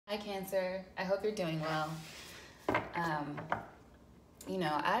Hi, Cancer. I hope you're doing well. Um,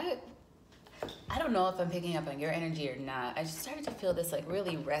 I don't know if I'm picking up on your energy or not. I just started to feel this like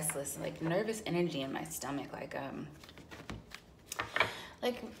really restless, like nervous energy in my stomach,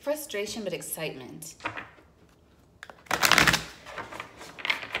 like frustration but excitement.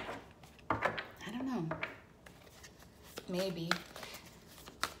 I don't know. Maybe.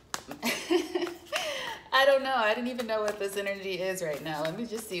 I don't know. I didn't even know what this energy is right now. Let me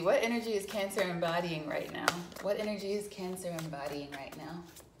just see. What energy is Cancer embodying right now? What energy is Cancer embodying right now?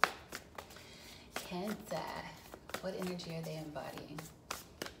 Cancer. What energy are they embodying?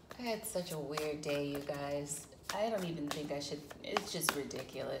 I had such a weird day, you guys. I don't even think I should. It's just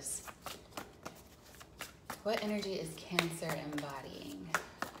ridiculous. What energy is Cancer embodying?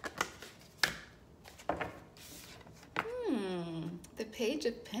 The Page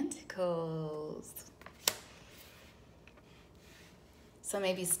of Pentacles. So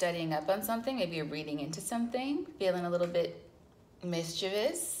maybe studying up on something, maybe you're reading into something, feeling a little bit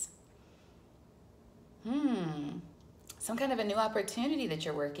mischievous. Some kind of a new opportunity that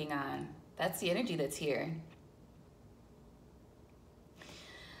you're working on. That's the energy that's here.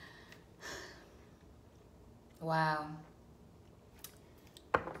 Wow.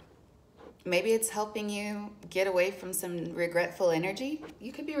 Maybe it's helping you get away from some regretful energy.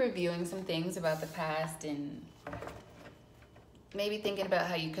 You could be reviewing some things about the past and maybe thinking about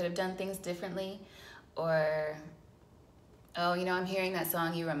how you could have done things differently. Or, oh, I'm hearing that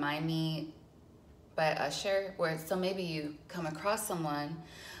song, You Remind Me, by Usher, so maybe you come across someone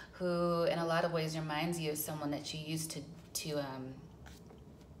who in a lot of ways reminds you of someone that you used to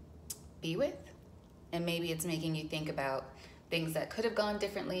be with, and maybe it's making you think about things that could have gone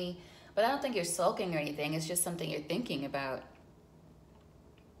differently, but I don't think you're sulking or anything. It's just something you're thinking about.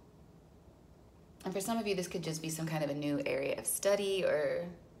 And for some of you, this could just be some kind of a new area of study or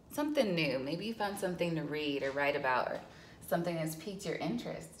something new. Maybe you found something to read or write about, or something that's piqued your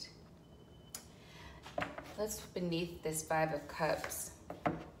interest. What's beneath this Five of Cups?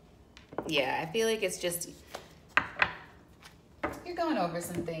 Yeah, I feel like it's just, you're going over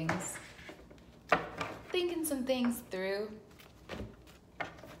some things, thinking some things through,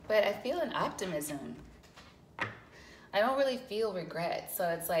 but I feel an optimism. I don't really feel regret, so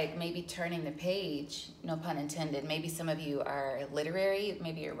it's like maybe turning the page, no pun intended. Maybe some of you are literary,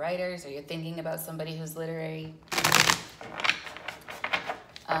 maybe you're writers, or you're thinking about somebody who's literary.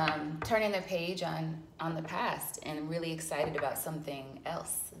 Turning the page on the past and really excited about something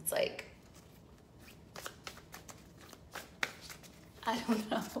else. It's like, I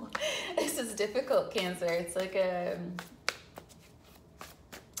don't know. This is difficult, Cancer. It's like I'm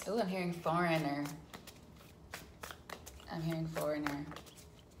hearing foreigner. I'm hearing foreigner.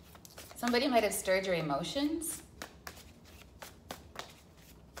 Somebody might have stirred your emotions.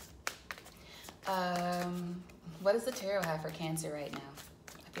 What does the tarot have for Cancer right now?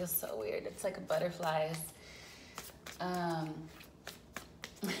 I feel so weird. It's like a butterflies.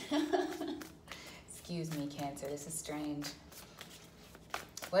 Excuse me, Cancer. This is strange.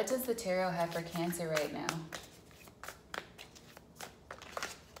 What does the tarot have for Cancer right now?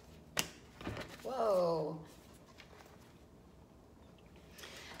 Whoa.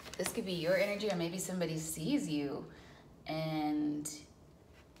 This could be your energy, or maybe somebody sees you and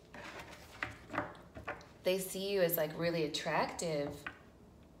they see you as like really attractive.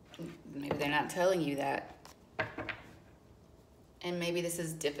 Maybe they're not telling you that. And maybe this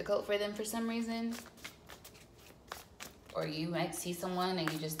is difficult for them for some reason. Or you might see someone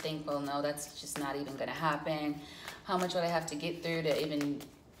and you just think, well, no, that's just not even gonna happen. How much would I have to get through to even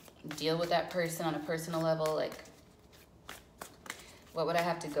deal with that person on a personal level? Like, what would I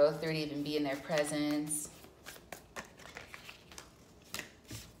have to go through to even be in their presence?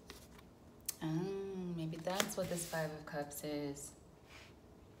 Maybe that's what this Five of Cups is.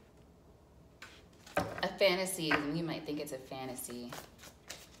 A fantasy, you might think it's a fantasy.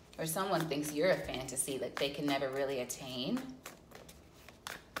 Or someone thinks you're a fantasy that they can never really attain.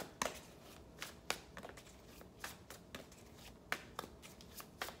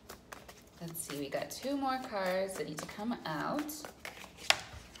 Let's see, we got two more cards that need to come out.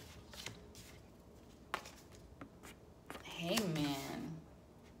 Hangman.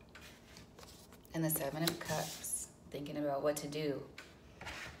 And the Seven of Cups, thinking about what to do.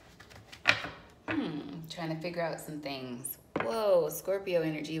 Trying to figure out some things. Whoa, Scorpio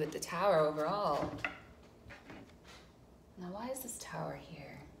energy with the Tower overall. Now, why is this Tower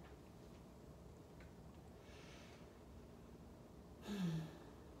here?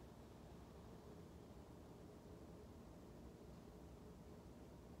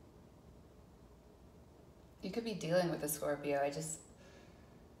 You could be dealing with a Scorpio.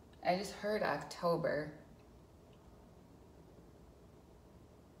 I just heard October.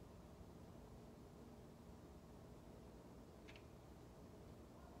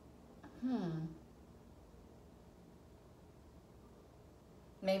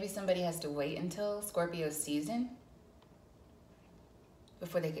 Maybe somebody has to wait until Scorpio season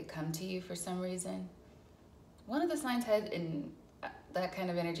before they could come to you for some reason. One of the signs had in that kind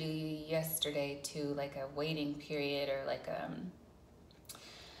of energy yesterday too, like a waiting period or like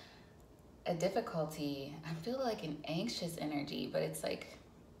a difficulty. I feel like an anxious energy, but it's like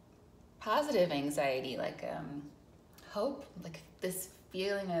positive anxiety, like hope, like this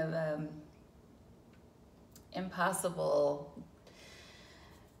feeling of impossible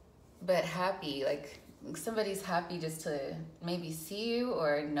but happy, like somebody's happy just to maybe see you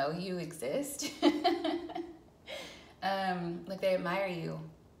or know you exist. Like they admire you.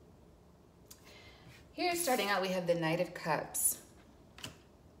 Here, starting out, we have the Knight of Cups.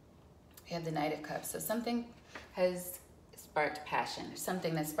 We have the Knight of Cups. So something has sparked passion,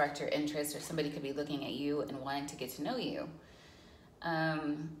 something that sparked your interest, or somebody could be looking at you and wanting to get to know you.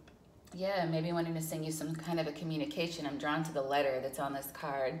 Yeah, maybe wanting to send you some kind of a communication. I'm drawn to the letter that's on this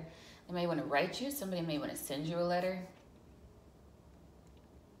card. They may want to write you. Somebody may want to send you a letter.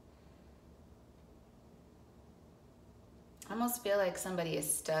 I almost feel like somebody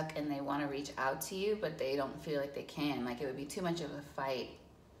is stuck and they want to reach out to you, but they don't feel like they can. Like it would be too much of a fight.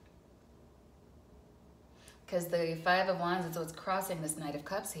 Because the Five of Wands is what's crossing this Knight of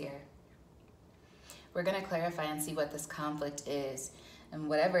Cups here. We're going to clarify and see what this conflict is. And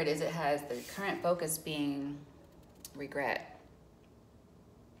whatever it is, it has the current focus being regret.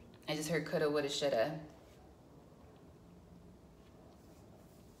 I just heard coulda, woulda, shoulda.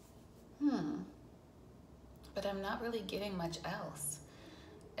 But I'm not really getting much else.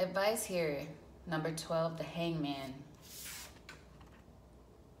 Advice here, number 12, the Hangman.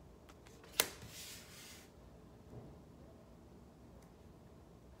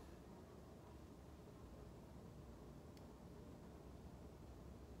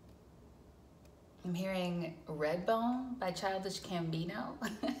 I'm hearing Redbone by Childish Gambino.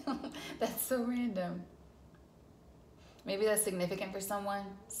 That's so random. Maybe that's significant for someone.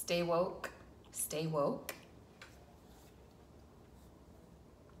 Stay woke. Stay woke.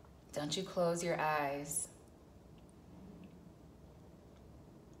 Don't you close your eyes.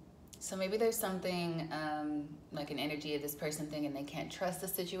 So maybe there's something like an energy of this person thinking they can't trust the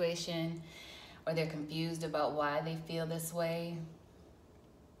situation, or they're confused about why they feel this way.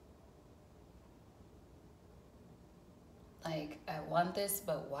 Like, I want this,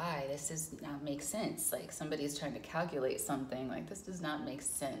 but why? This does not make sense. Like somebody's trying to calculate something. Like, this does not make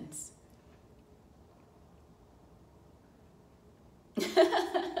sense.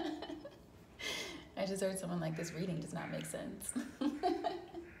 I just heard someone like, this reading does not make sense.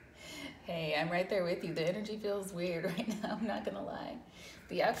 Hey, I'm right there with you. The energy feels weird right now. I'm not gonna lie.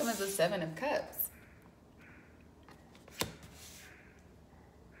 The outcome is the Seven of Cups.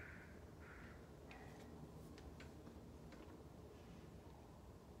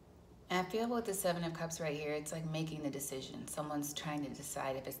 I feel with the Seven of Cups right here, it's like making the decision. Someone's trying to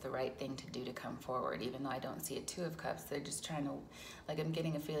decide if it's the right thing to do to come forward, even though I don't see a Two of Cups. They're just trying to, like, I'm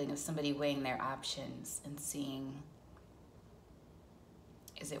getting a feeling of somebody weighing their options and seeing,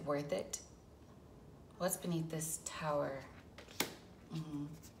 is it worth it? What's beneath this Tower?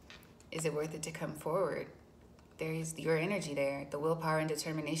 Is it worth it to come forward? There's your energy there, the willpower and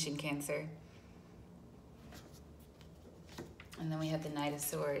determination, Cancer. And then we have the Knight of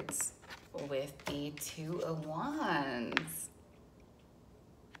Swords with the Two of Wands.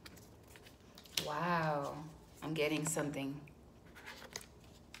 Wow, I'm getting something.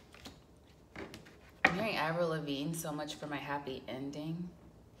 I'm hearing Avril Lavigne, So Much for My Happy Ending.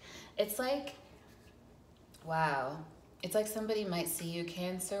 It's like, wow. It's like somebody might see you,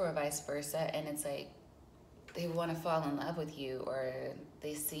 Cancer, or vice versa, and it's like they want to fall in love with you, or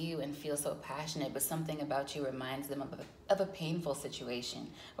they see you and feel so passionate, but something about you reminds them of a painful situation,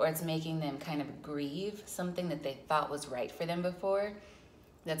 or it's making them kind of grieve something that they thought was right for them before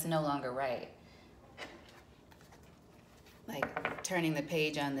that's no longer right. Like turning the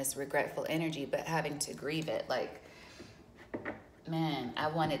page on this regretful energy, but having to grieve it. Like, man, I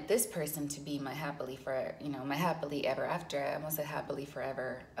wanted this person to be my happily my happily ever after. I almost said happily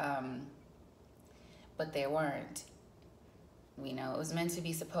forever. But they weren't. You know, it was meant to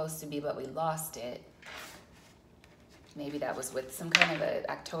be, supposed to be, but we lost it. Maybe that was with some kind of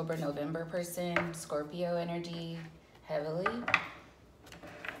a October, November person, Scorpio energy, heavily.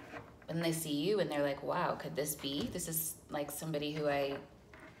 And they see you and they're like, wow, could this be? This is like somebody who I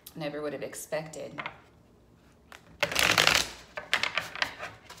never would have expected.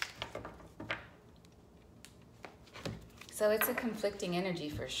 So it's a conflicting energy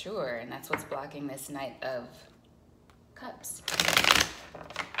for sure, and that's what's blocking this Knight of Cups.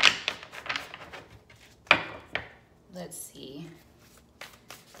 Let's see.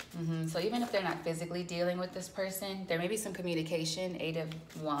 So even if they're not physically dealing with this person, there may be some communication, 8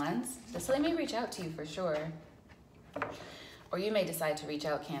 of Wands. So they may reach out to you for sure. Or you may decide to reach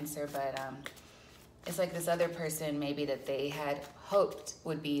out, Cancer, but it's like this other person maybe that they had hoped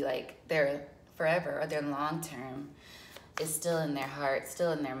would be like their forever or their long term is still in their heart,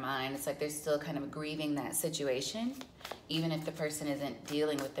 still in their mind. It's like they're still kind of grieving that situation, even if the person isn't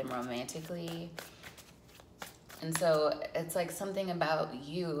dealing with them romantically. And so it's like something about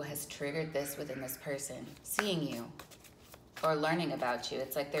you has triggered this within this person, seeing you or learning about you.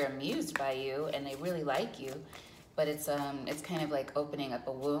 It's like they're amused by you and they really like you, but it's kind of like opening up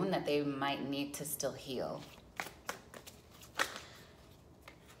a wound that they might need to still heal.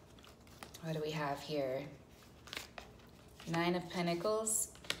 What do we have here? 9 of Pentacles,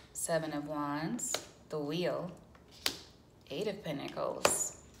 7 of Wands, the Wheel, 8 of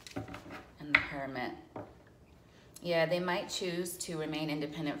Pentacles, and the Hermit. Yeah, they might choose to remain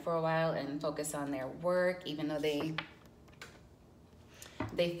independent for a while and focus on their work, even though they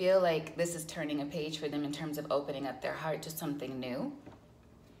feel like this is turning a page for them in terms of opening up their heart to something new.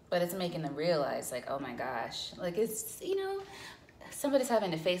 But it's making them realize, like, oh my gosh, like it's, you know, somebody's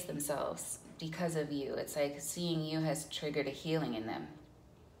having to face themselves because of you. It's like seeing you has triggered a healing in them.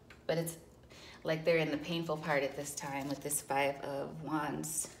 But it's like they're in the painful part at this time with this 5 of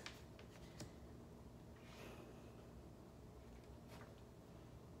Wands.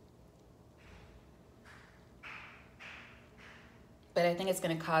 But I think it's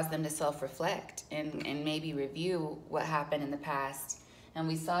going to cause them to self-reflect and maybe review what happened in the past. And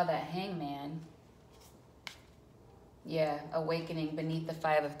we saw that Hangman, yeah, awakening beneath the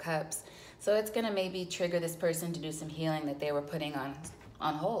 5 of Cups. So it's going to maybe trigger this person to do some healing that they were putting on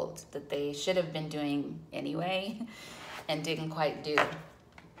hold, that they should have been doing anyway and didn't quite do.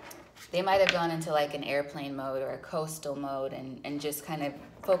 They might have gone into like an airplane mode or a coastal mode and just kind of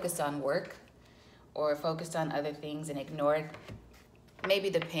focused on work or focused on other things and ignored maybe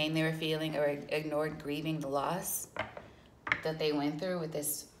the pain they were feeling or ignored grieving the loss that they went through with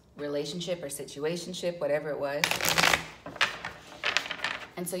this relationship or situationship, whatever it was.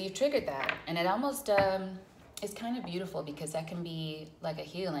 And so you triggered that. And it almost is kind of beautiful because that can be like a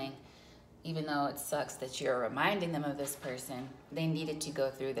healing, even though it sucks that you're reminding them of this person. They needed to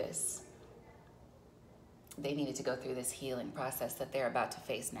go through this. They needed to go through this healing process that they're about to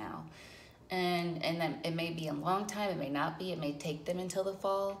face now. And then it may be a long time, it may not be, it may take them until the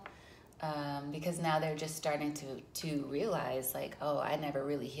fall, because now they're just starting to realize like, oh, I never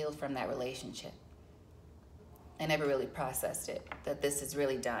really healed from that relationship. I never really processed it, that this is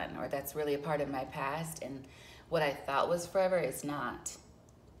really done, or that's really a part of my past, and what I thought was forever is not.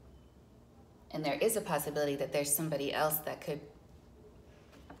 And there is a possibility that there's somebody else that could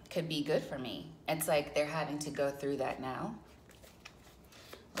be good for me. It's like they're having to go through that now.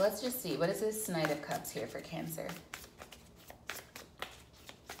 Let's just see. What is this Knight of Cups here for Cancer?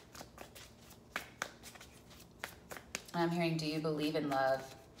 I'm hearing, do you believe in love?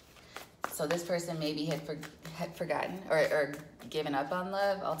 So this person maybe had forgotten or given up on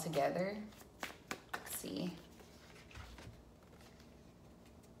love altogether. Let's see.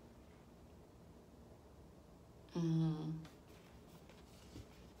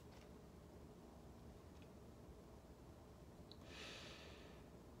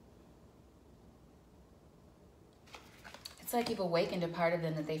 It's like you've awakened a part of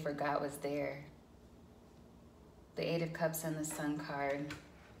them that they forgot was there. The 8 of Cups and the Sun card.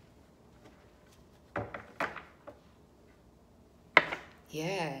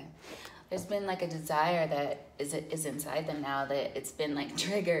 Yeah. There's been like a desire that is inside them now that it's been like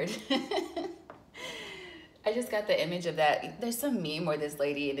triggered. I just got the image of that. There's some meme where this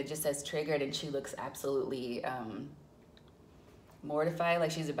lady and it just says triggered and she looks absolutely mortified,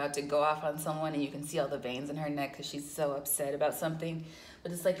 like she's about to go off on someone, and you can see all the veins in her neck because she's so upset about something.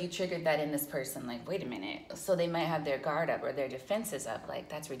 But it's like you triggered that in this person, like, wait a minute. So they might have their guard up or their defenses up, like,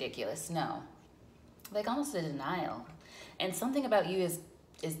 that's ridiculous. No. Like almost a denial. And something about you is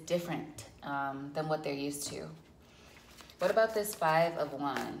different than what they're used to. What about this 5 of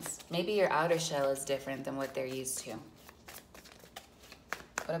Wands? Maybe your outer shell is different than what they're used to.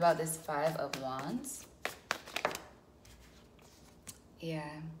 What about this 5 of Wands? Yeah.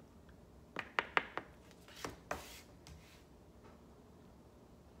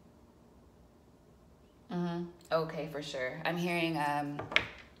 Okay, for sure. I'm hearing,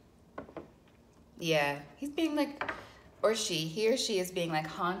 yeah, he's being like, or he or she is being like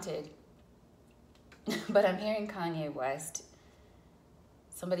haunted But I'm hearing Kanye West.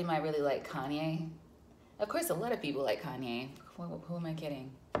 Somebody might really like Kanye. Of course, a lot of people like Kanye. Who am I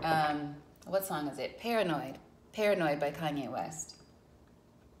kidding? What song is it? Paranoid. Paranoid by Kanye West.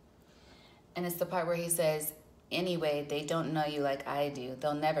 And it's the part where he says, anyway, they don't know you like I do.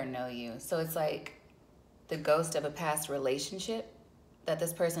 They'll never know you. So it's like the ghost of a past relationship that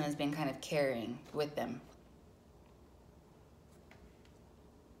this person has been kind of carrying with them.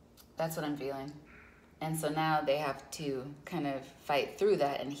 That's what I'm feeling. And so now they have to kind of fight through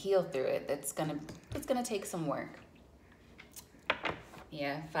that and heal through it. It's gonna take some work.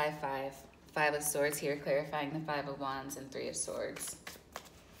 Yeah, 5-5. 5 of Swords here, clarifying the 5 of Wands, and 3 of Swords.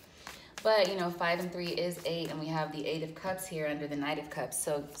 But, you know, 5 and 3 is 8, and we have the 8 of Cups here under the Knight of Cups.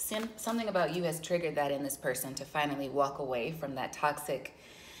 So something about you has triggered that in this person to finally walk away from that toxic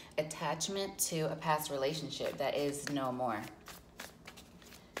attachment to a past relationship that is no more.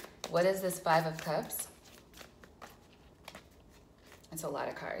 What is this 5 of Cups? It's a lot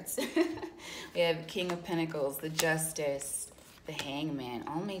of cards. We have King of Pentacles, the Justice, the Hangman,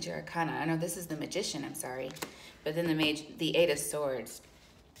 all major arcana. I know this is the Magician, I'm sorry. But then the 8 of Swords.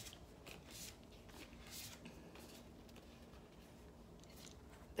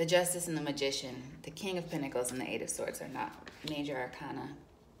 The Justice and the Magician, the King of Pentacles and the 8 of Swords are not major arcana.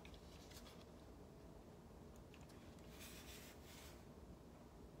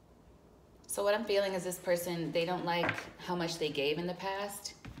 So what I'm feeling is this person, they don't like how much they gave in the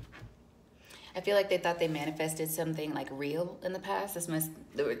past. I feel like they thought they manifested something like real in the past.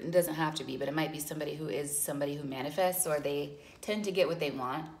 It doesn't have to be, but it might be somebody who manifests, or they tend to get what they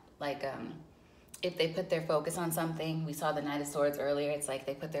want. Like if they put their focus on something, we saw the Knight of Swords earlier, it's like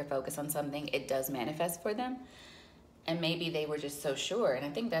they put their focus on something, it does manifest for them. And maybe they were just so sure, and I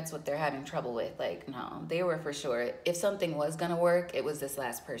think that's what they're having trouble with. Like, no, they were for sure. If something was gonna work, it was this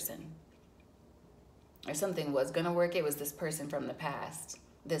last person. Or something was gonna work, it was this person from the past,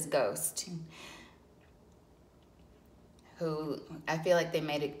 this ghost, who I feel like they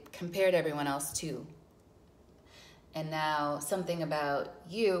made it, compared everyone else to. And now something about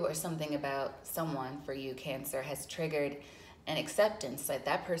you or something about someone for you, Cancer, has triggered an acceptance that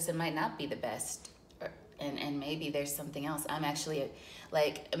that person might not be the best. And maybe there's something else. I'm actually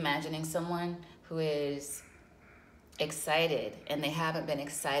like imagining someone who is excited and they haven't been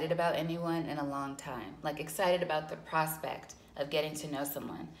excited about anyone in a long time. Like excited about the prospect of getting to know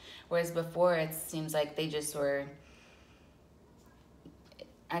someone. Whereas before it seems like they just were,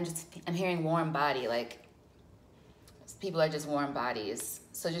 I'm hearing warm body, like people are just warm bodies.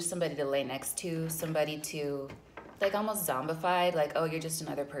 So just somebody to lay next to, somebody to, like almost zombified, like, oh, you're just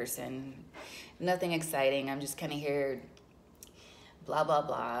another person. Nothing exciting, I'm just kind of here, blah, blah,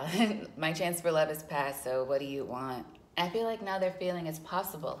 blah. My chance for love is past, so what do you want? I feel like now they're feeling it's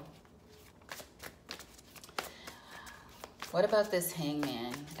possible. What about this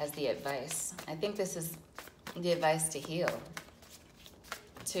Hangman as the advice? I think this is the advice to heal,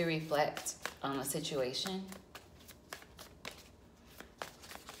 to reflect on a situation.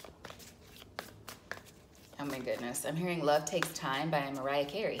 Oh my goodness, I'm hearing Love Takes Time by Mariah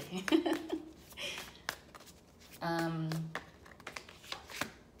Carey.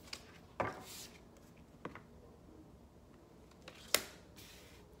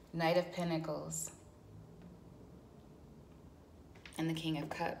 Knight of Pentacles. And the King of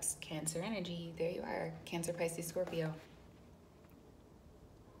Cups. Cancer energy, there you are. Cancer, Pisces, Scorpio.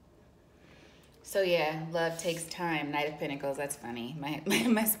 So yeah, love takes time. Knight of Pentacles, that's funny.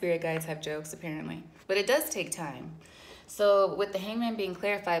 My spirit guides have jokes apparently. But it does take time. So with the Hangman being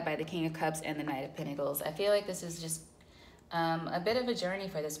clarified by the King of Cups and the Knight of Pentacles, I feel like this is just a bit of a journey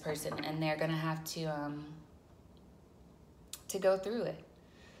for this person, and they're gonna have to go through it,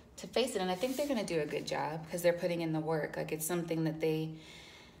 to face it. And I think they're gonna do a good job because they're putting in the work. Like it's something that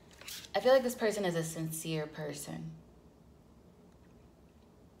I feel like this person is a sincere person.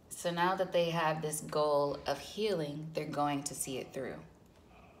 So now that they have this goal of healing, they're going to see it through.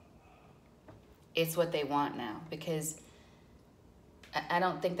 It's what they want now, because I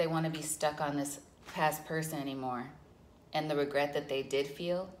don't think they want to be stuck on this past person anymore and the regret that they did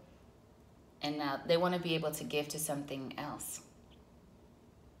feel. And now they want to be able to give to something else.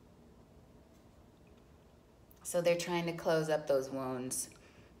 So they're trying to close up those wounds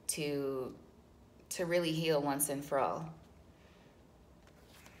to really heal once and for all.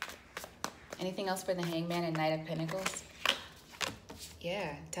 Anything else for the Hangman and Knight of Pentacles?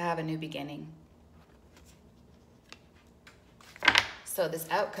 Yeah, to have a new beginning. So this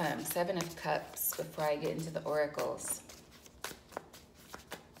outcome, 7 of Cups, before I get into the oracles.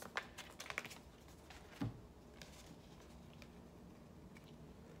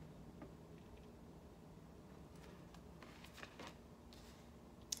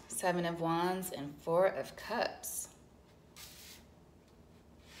 Seven of Wands and Four of Cups.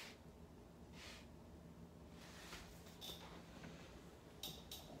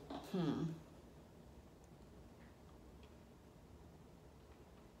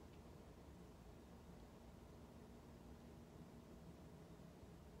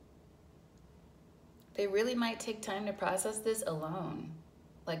 They really might take time to process this alone.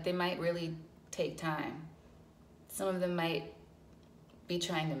 Like, they might really take time. Some of them might be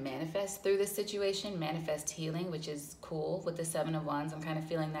trying to manifest through this situation, manifest healing, which is cool. With the Seven of Wands, I'm kind of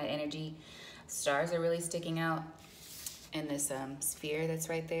feeling that energy. Stars are really sticking out in this sphere that's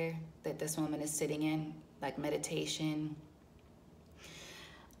right there that this woman is sitting in, like meditation,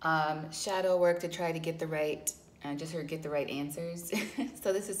 shadow work to try to get the right, get the right answers.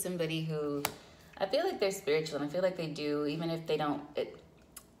 So this is somebody who, I feel like they're spiritual, and I feel like they do, even if they don't,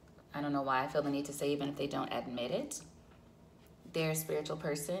 I don't know why I feel the need to say even if they don't admit it, they're a spiritual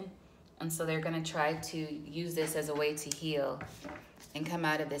person. And so they're going to try to use this as a way to heal and come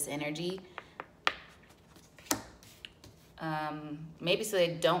out of this energy. Maybe so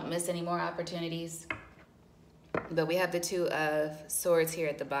they don't miss any more opportunities. But we have the Two of Swords here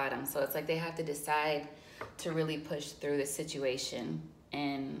at the bottom. So it's like they have to decide to really push through the situation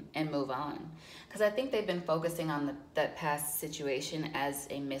and move on. Because I think they've been focusing on that past situation as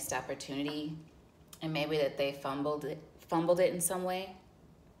a missed opportunity. And maybe that they fumbled it in some way.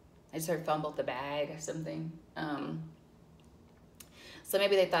 I just heard fumbled the bag or something. So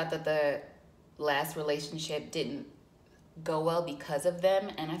maybe they thought that the last relationship didn't go well because of them.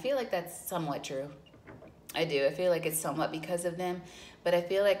 And I feel like that's somewhat true. I do. I feel like it's somewhat because of them. But I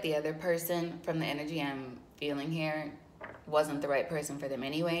feel like the other person, from the energy I'm feeling here, wasn't the right person for them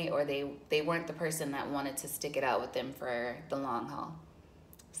anyway. Or they weren't the person that wanted to stick it out with them for the long haul.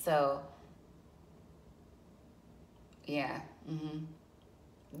 So, yeah.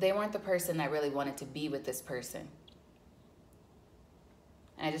 They weren't the person that really wanted to be with this person.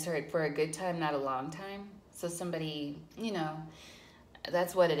 And I just heard for a good time, not a long time. So somebody, you know,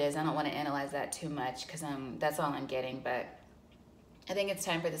 that's what it is. I don't want to analyze that too much because that's all I'm getting. But I think it's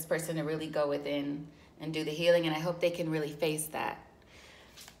time for this person to really go within and do the healing. And I hope they can really face that.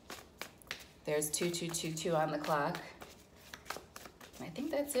 There's 2222 on the clock. I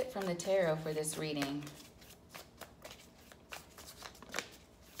think that's it from the tarot for this reading.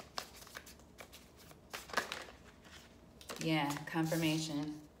 Yeah,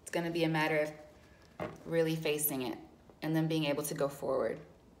 confirmation. It's going to be a matter of really facing it and then being able to go forward.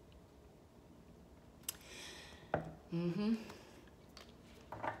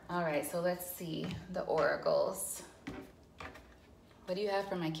 All right, so let's see the oracles. What do you have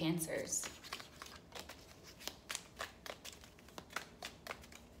for my Cancers?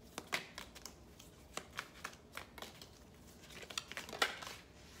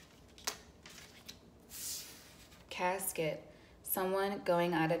 Casket, someone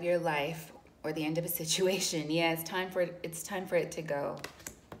going out of your life or the end of a situation. Yeah, it's time for it to go.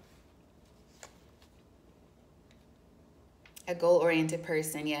 A goal-oriented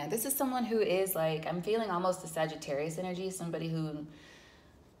person. Yeah, this is someone who is like, I'm feeling almost a Sagittarius energy, somebody who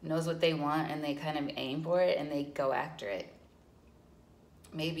knows what they want and they kind of aim for it and they go after it.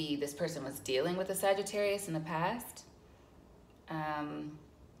 Maybe this person was dealing with a Sagittarius in the past.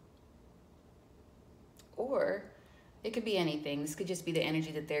 Or it could be anything. This could just be the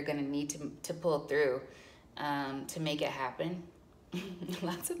energy that they're going to need to pull through to make it happen.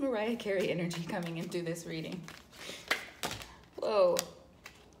 Lots of Mariah Carey energy coming in through this reading. Whoa.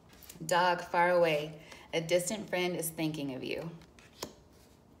 Dog, far away. A distant friend is thinking of you.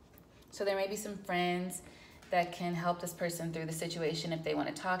 So there may be some friends that can help this person through the situation if they want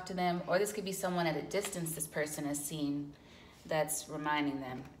to talk to them. Or this could be someone at a distance this person has seen that's reminding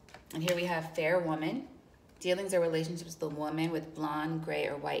them. And here we have fair woman. Dealings or relationships with a woman with blonde, gray,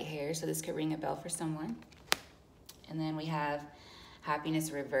 or white hair. So this could ring a bell for someone. And then we have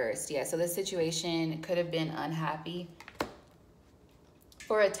happiness reversed. Yeah, so this situation could have been unhappy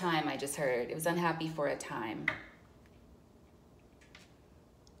for a time, I just heard. It was unhappy for a time.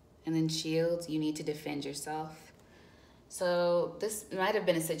 And then shields, you need to defend yourself. So this might have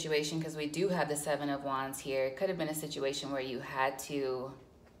been a situation, because we do have the Seven of Wands here. It could have been a situation where you had to,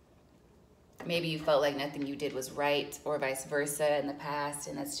 maybe you felt like nothing you did was right, or vice versa in the past,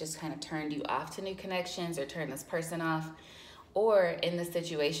 and that's just kind of turned you off to new connections or turned this person off. Or in this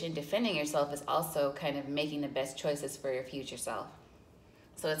situation, defending yourself is also kind of making the best choices for your future self.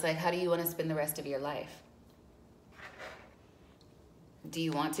 So it's like, how do you want to spend the rest of your life? Do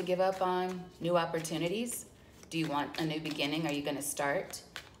you want to give up on new opportunities? Do you want a new beginning? Are you going to start?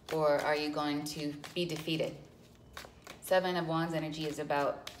 Or are you going to be defeated? Seven of Wands energy is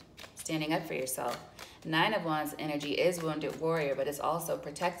about standing up for yourself. Nine of Wands energy is wounded warrior, but it's also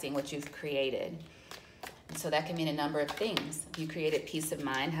protecting what you've created. And so that can mean a number of things. If you created peace of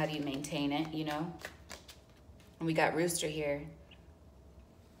mind, how do you maintain it, you know? And we got Rooster here.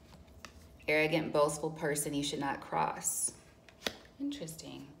 Arrogant, boastful person you should not cross.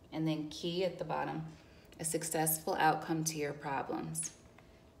 Interesting. And then Key at the bottom. A successful outcome to your problems.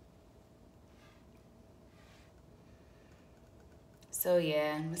 So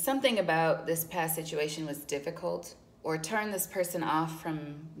yeah, something about this past situation was difficult or turned this person off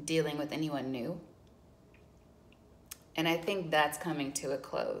from dealing with anyone new. And I think that's coming to a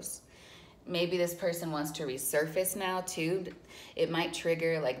close. Maybe this person wants to resurface now too. It might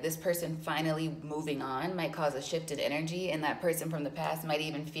trigger, like, this person finally moving on might cause a shift in energy, and that person from the past might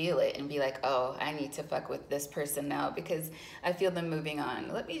even feel it and be like, oh, I need to fuck with this person now because I feel them moving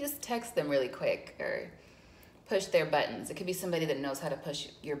on. Let me just text them really quick or push their buttons. It could be somebody that knows how to push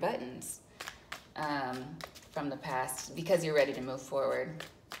your buttons from the past because you're ready to move forward.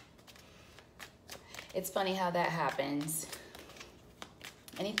 It's funny how that happens.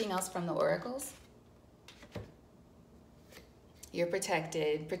 Anything else from the oracles? You're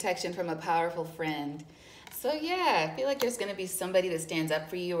protected. Protection from a powerful friend. So yeah, I feel like there's going to be somebody that stands up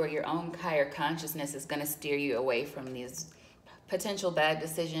for you, or your own higher consciousness is going to steer you away from these potential bad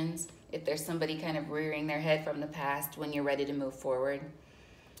decisions. If there's somebody kind of rearing their head from the past when you're ready to move forward.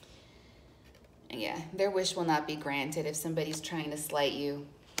 And yeah, their wish will not be granted if somebody's trying to slight you.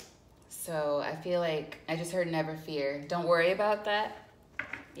 So I feel like I just heard never fear. Don't worry about that.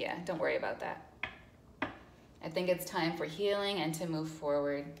 Yeah, don't worry about that. I think it's time for healing and to move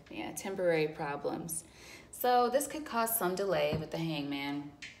forward. Yeah, temporary problems. So this could cause some delay with the Hangman,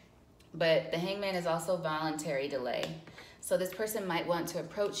 but the Hangman is also voluntary delay. So this person might want to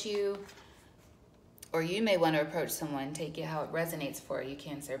approach you, or you may want to approach someone. Take it how it resonates for you,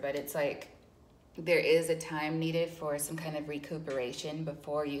 Cancer. But it's like there is a time needed for some kind of recuperation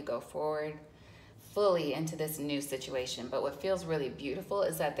before you go forward fully into this new situation. But what feels really beautiful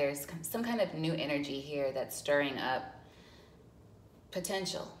is that there's some kind of new energy here that's stirring up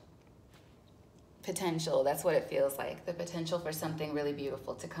potential. Potential, that's what it feels like. The potential for something really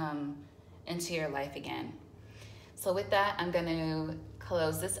beautiful to come into your life again. So with that, I'm going to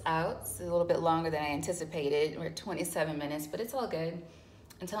close this out. It's a little bit longer than I anticipated. We're at 27 minutes, but it's all good.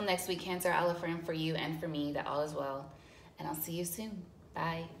 Until next week, Cancer, I'll affirm for you and for me that all is well. And I'll see you soon.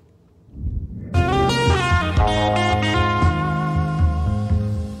 Bye.